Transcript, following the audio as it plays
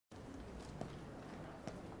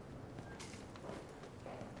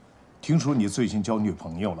听说你最近交女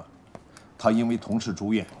朋友了，她因为同事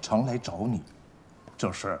住院，常来找你，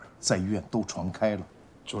这事儿在医院都传开了。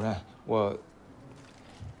主任，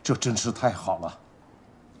这真是太好了。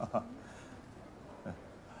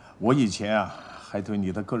我以前啊，还对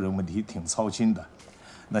你的个人问题挺操心的，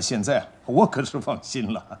那现在我可是放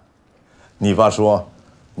心了。你爸说，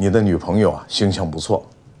你的女朋友啊，形象不错，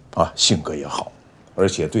啊，性格也好，而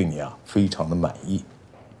且对你啊非常的满意。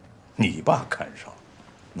你爸看上，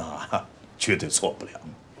那绝对错不了。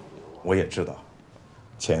我也知道，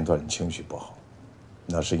前一段你情绪不好，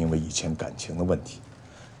那是因为以前感情的问题。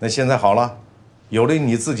那现在好了，有了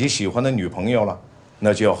你自己喜欢的女朋友了，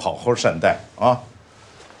那就要好好善待啊，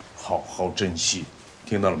好好珍惜，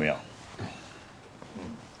听到了没有？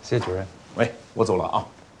谢谢主任。喂，我走了啊。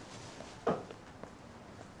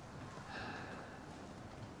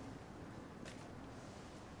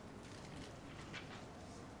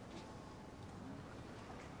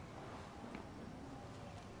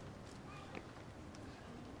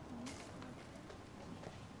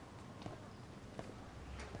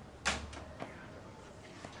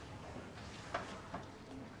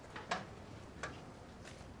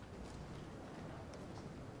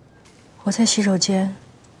我在洗手间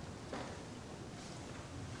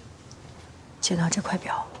捡到这块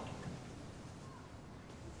表，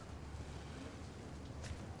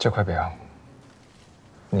这块表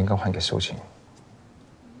你应该还给秀琴，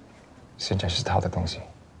现在是她的东西。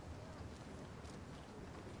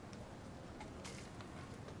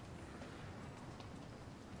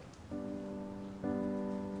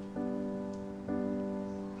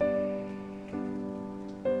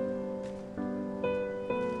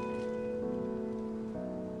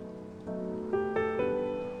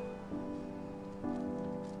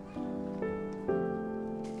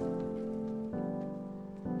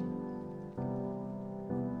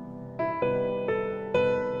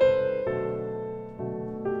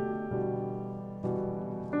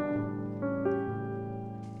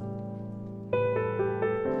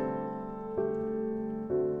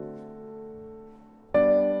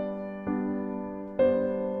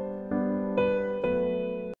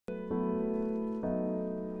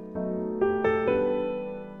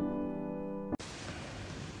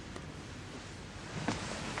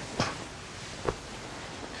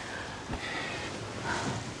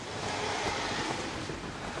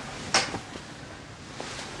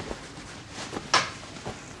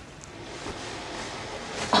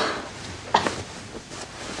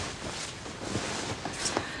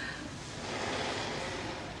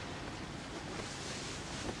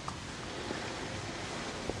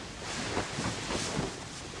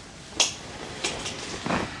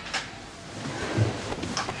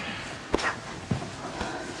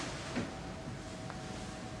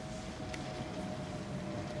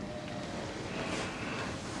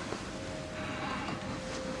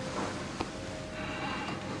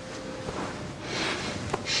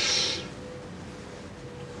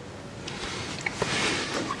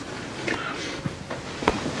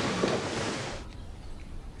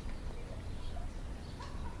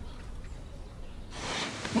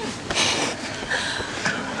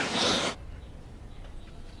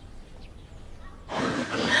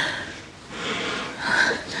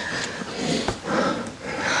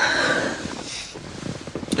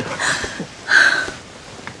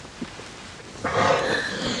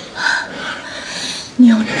你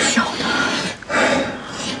有你想的，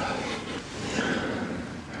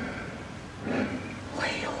我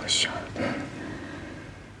也有我想的。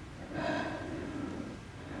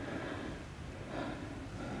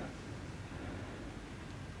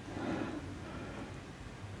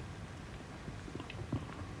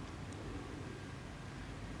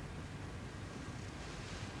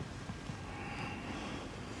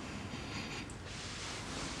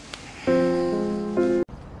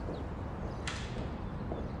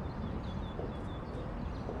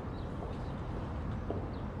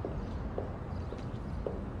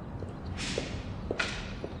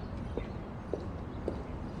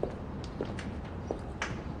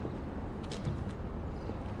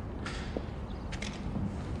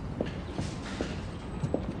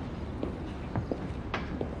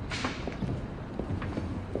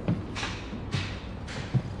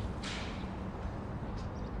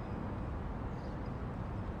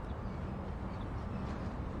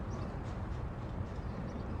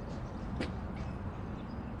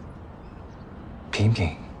平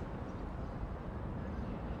平，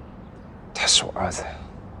他是我儿子。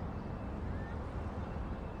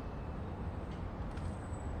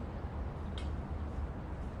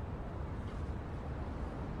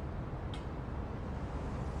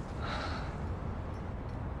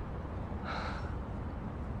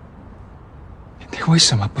为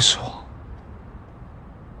什么不说？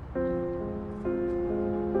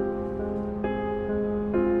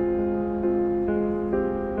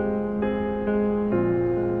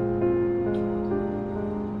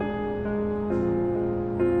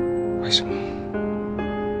为什么？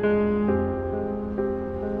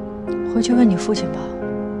回去问你父亲吧，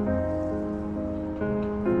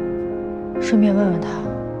顺便问问他，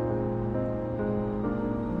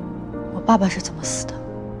我爸爸是怎么死的。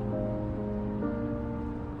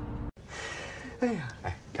哎呀，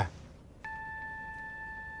哎，看，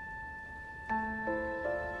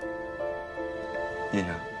叶生，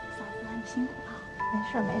嫂子，你辛苦了。没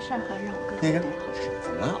事没事，和让我哥叶生带好吃。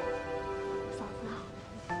怎么了？嫂子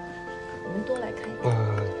好，我们多来看一眼。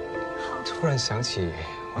我突然想起，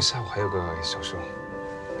我下午还有个手术。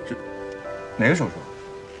哪个手术？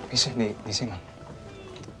没事，你先忙。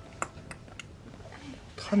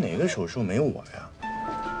他哪个手术没有我呀？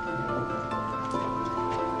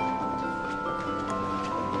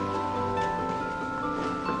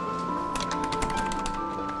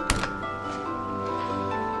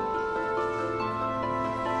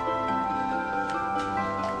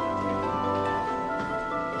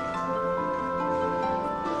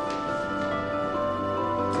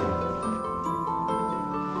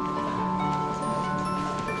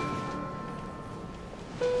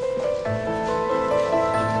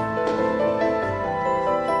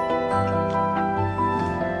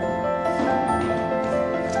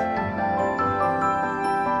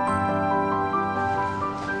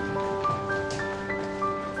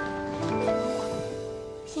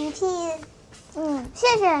平平，谢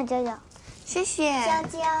谢舅舅，谢谢，娇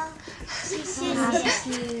娇，谢谢谢谢。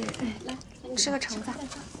来，吃个橙子。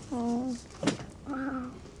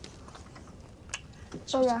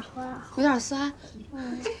有点酸。有点酸。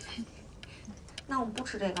那我们不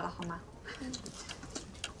吃这个了，好吗？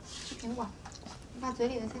吃苹果，你把嘴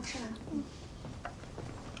里的先吃完。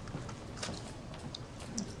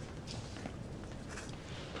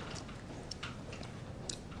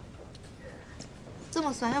这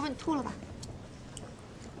么酸，要不你吐了吧？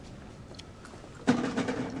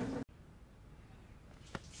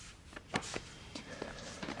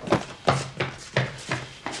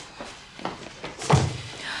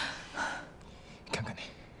看看你，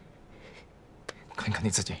看看你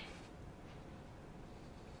自己，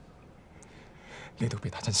你都被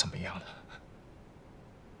打成什么样了？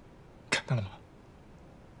看到了吗？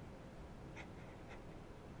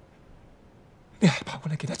你还跑过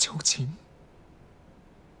来给他求情？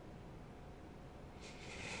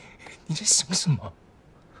你在想什么？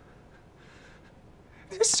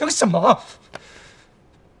你在想什么？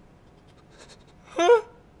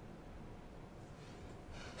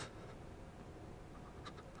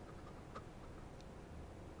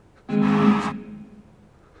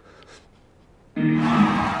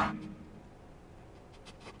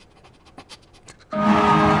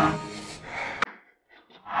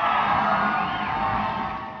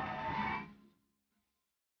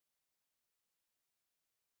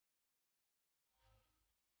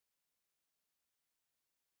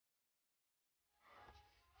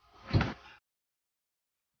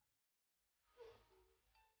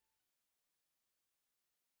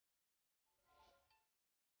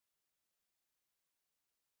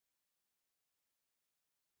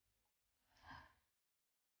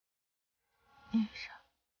聂医生，